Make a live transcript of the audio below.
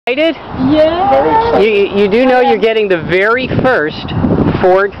Excited? Yeah. You do know you're getting the very first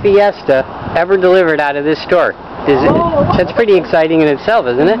Ford Fiesta ever delivered out of this store. That's pretty exciting in itself,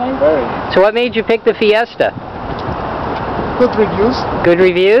 isn't it? Very. So what made you pick the Fiesta? Good reviews. Good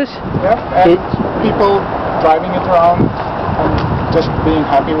reviews? Yeah, and people driving it around and just being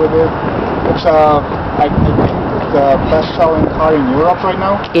happy with it. It's I think the best-selling car in Europe right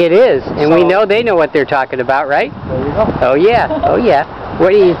now. It is, and we know they know what they're talking about, right? There you go. Oh yeah, oh yeah.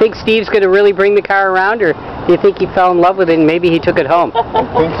 What do you think, Steve's going to really bring the car around, or do you think he fell in love with it and maybe he took it home? I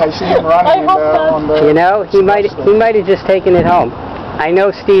think I see him running on the... You know, he might have just taken it home. I know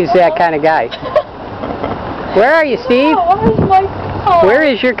Steve's that kind of guy. Where are you, Steve? Where's my car? Where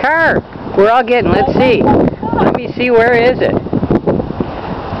is your car? We're all getting, let's see. Let me see, where is it?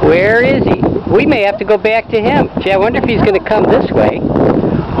 Where is he? We may have to go back to him. Gee, I wonder if he's going to come this way,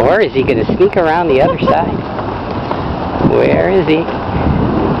 or is he going to sneak around the other side? Where is he?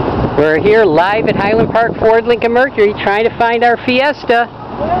 We're here live at Highland Park Ford Lincoln Mercury trying to find our Fiesta.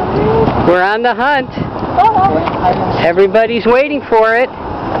 We're on the hunt. Everybody's waiting for it.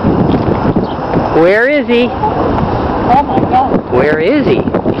 Where is he? Oh my God. Where is he?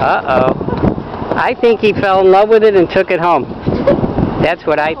 Uh-oh. I think he fell in love with it and took it home. That's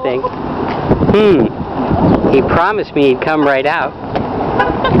what I think. He promised me he'd come right out.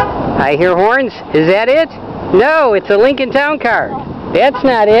 I hear horns. Is that it? No, it's a Lincoln Town Car. That's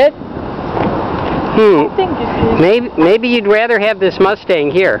not it. I think it is. Maybe you'd rather have this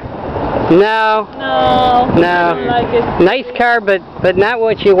Mustang here. No. No. No. I don't like it. Nice car, but not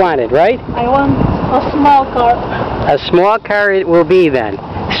what you wanted, right? I want a small car. A small car it will be then.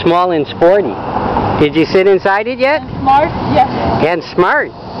 Small and sporty. Did you sit inside it yet? And smart? Yes. And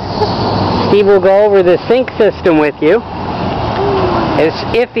smart. Steve will go over the sync system with you.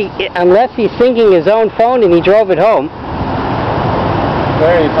 Unless he's syncing his own phone and he drove it home.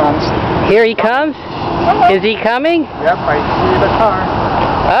 There he comes. Here he comes? Is he coming? Yep, I see the car.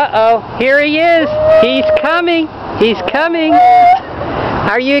 Uh-oh, here he is. He's coming. He's coming.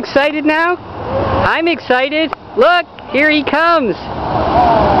 Are you excited now? I'm excited. Look, here he comes.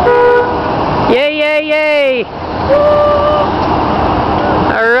 Yay, yay, yay.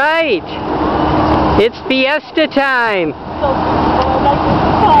 All right. It's Fiesta time.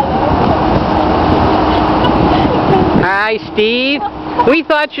 Hi, Steve. We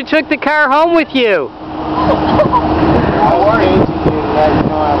thought you took the car home with you. No worries.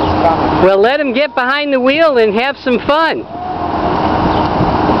 Well, let him get behind the wheel and have some fun.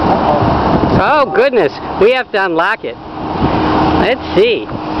 Oh, goodness. We have to unlock it. Let's see.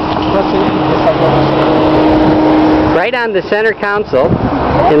 Right on the center console,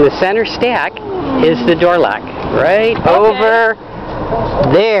 in the center stack, is the door lock. Right over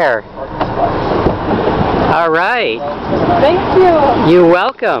there. All right. Thank you. You're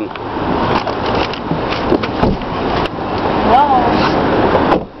welcome. Wow.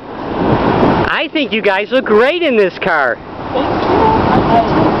 I think you guys look great in this car. Thank you.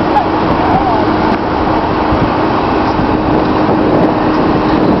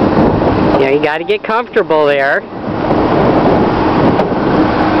 Yeah, you got to get comfortable there.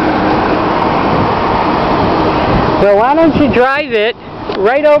 Well, why don't you drive it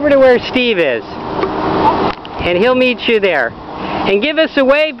right over to where Steve is? And he'll meet you there. And give us a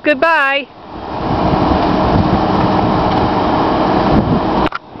wave goodbye.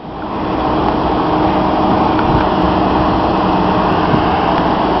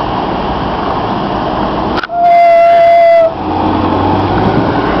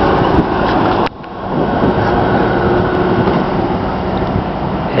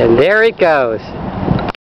 And there it goes.